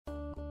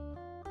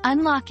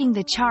Unlocking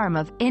the Charm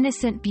of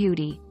Innocent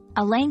Beauty,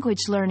 a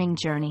Language Learning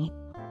Journey.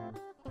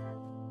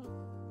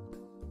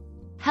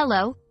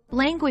 Hello,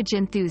 language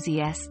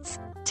enthusiasts.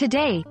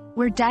 Today,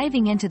 we're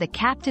diving into the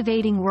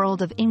captivating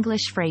world of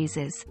English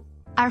phrases.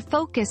 Our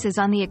focus is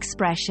on the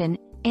expression,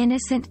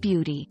 innocent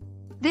beauty.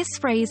 This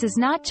phrase is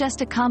not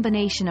just a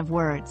combination of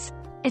words.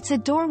 It's a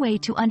doorway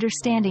to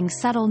understanding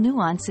subtle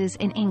nuances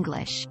in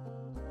English.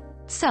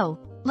 So,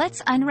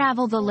 let's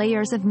unravel the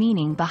layers of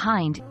meaning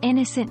behind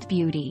innocent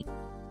beauty.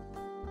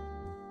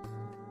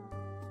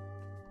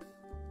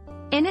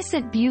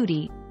 Innocent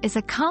beauty is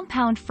a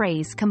compound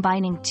phrase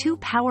combining two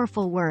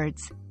powerful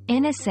words,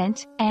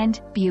 innocent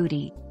and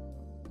beauty.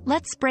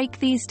 Let's break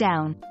these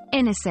down.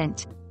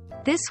 Innocent.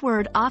 This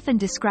word often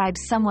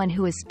describes someone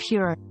who is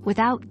pure,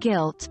 without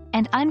guilt,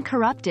 and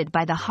uncorrupted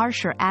by the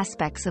harsher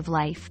aspects of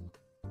life.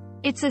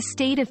 It's a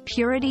state of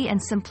purity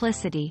and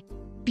simplicity.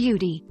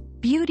 Beauty.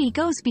 Beauty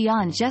goes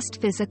beyond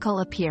just physical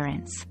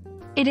appearance.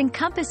 It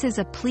encompasses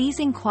a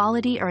pleasing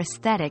quality or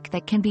aesthetic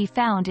that can be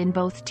found in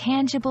both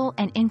tangible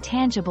and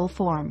intangible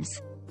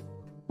forms.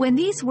 When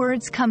these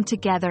words come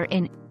together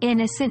in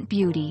innocent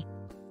beauty,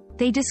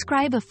 they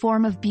describe a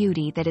form of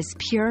beauty that is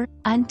pure,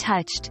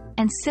 untouched,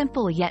 and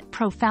simple yet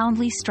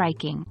profoundly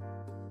striking.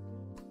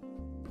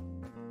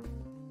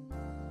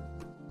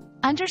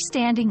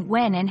 Understanding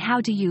when and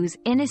how to use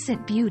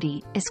innocent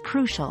beauty is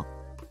crucial.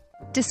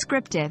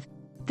 Descriptive.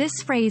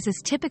 This phrase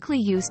is typically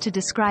used to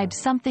describe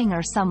something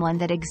or someone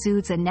that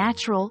exudes a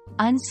natural,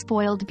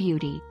 unspoiled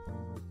beauty.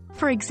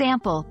 For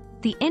example,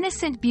 the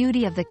innocent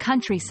beauty of the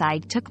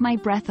countryside took my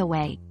breath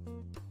away.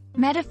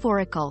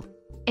 Metaphorical.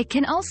 It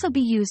can also be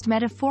used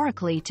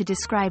metaphorically to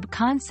describe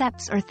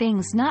concepts or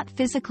things not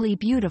physically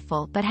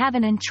beautiful but have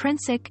an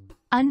intrinsic,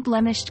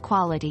 unblemished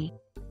quality.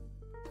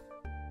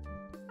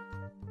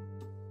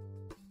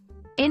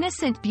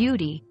 Innocent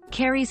beauty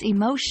carries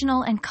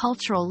emotional and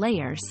cultural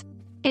layers.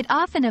 It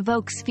often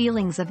evokes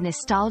feelings of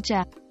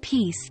nostalgia,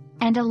 peace,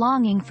 and a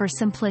longing for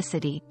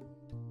simplicity.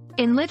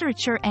 In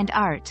literature and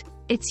art,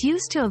 it's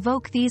used to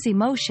evoke these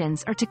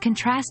emotions or to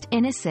contrast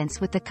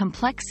innocence with the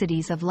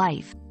complexities of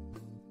life.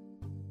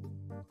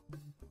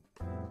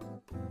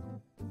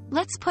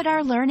 Let's put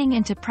our learning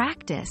into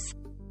practice.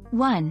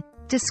 1.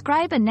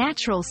 Describe a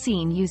natural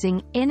scene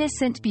using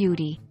innocent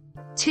beauty.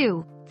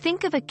 2.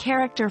 Think of a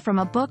character from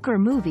a book or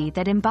movie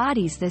that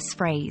embodies this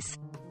phrase.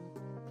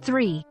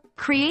 3.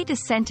 Create a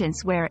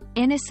sentence where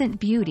innocent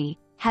beauty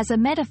has a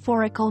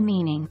metaphorical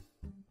meaning.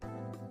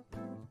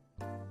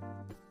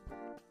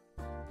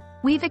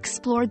 We've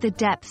explored the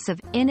depths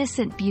of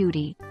innocent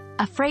beauty,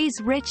 a phrase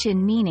rich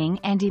in meaning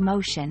and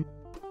emotion.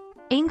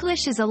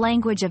 English is a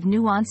language of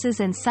nuances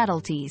and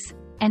subtleties,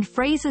 and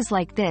phrases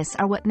like this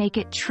are what make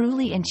it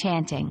truly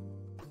enchanting.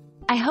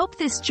 I hope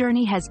this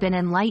journey has been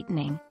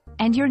enlightening,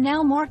 and you're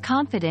now more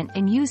confident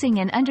in using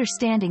and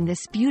understanding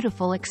this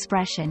beautiful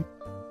expression.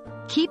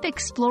 Keep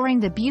exploring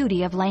the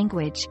beauty of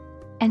language,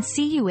 and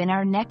see you in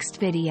our next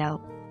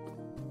video.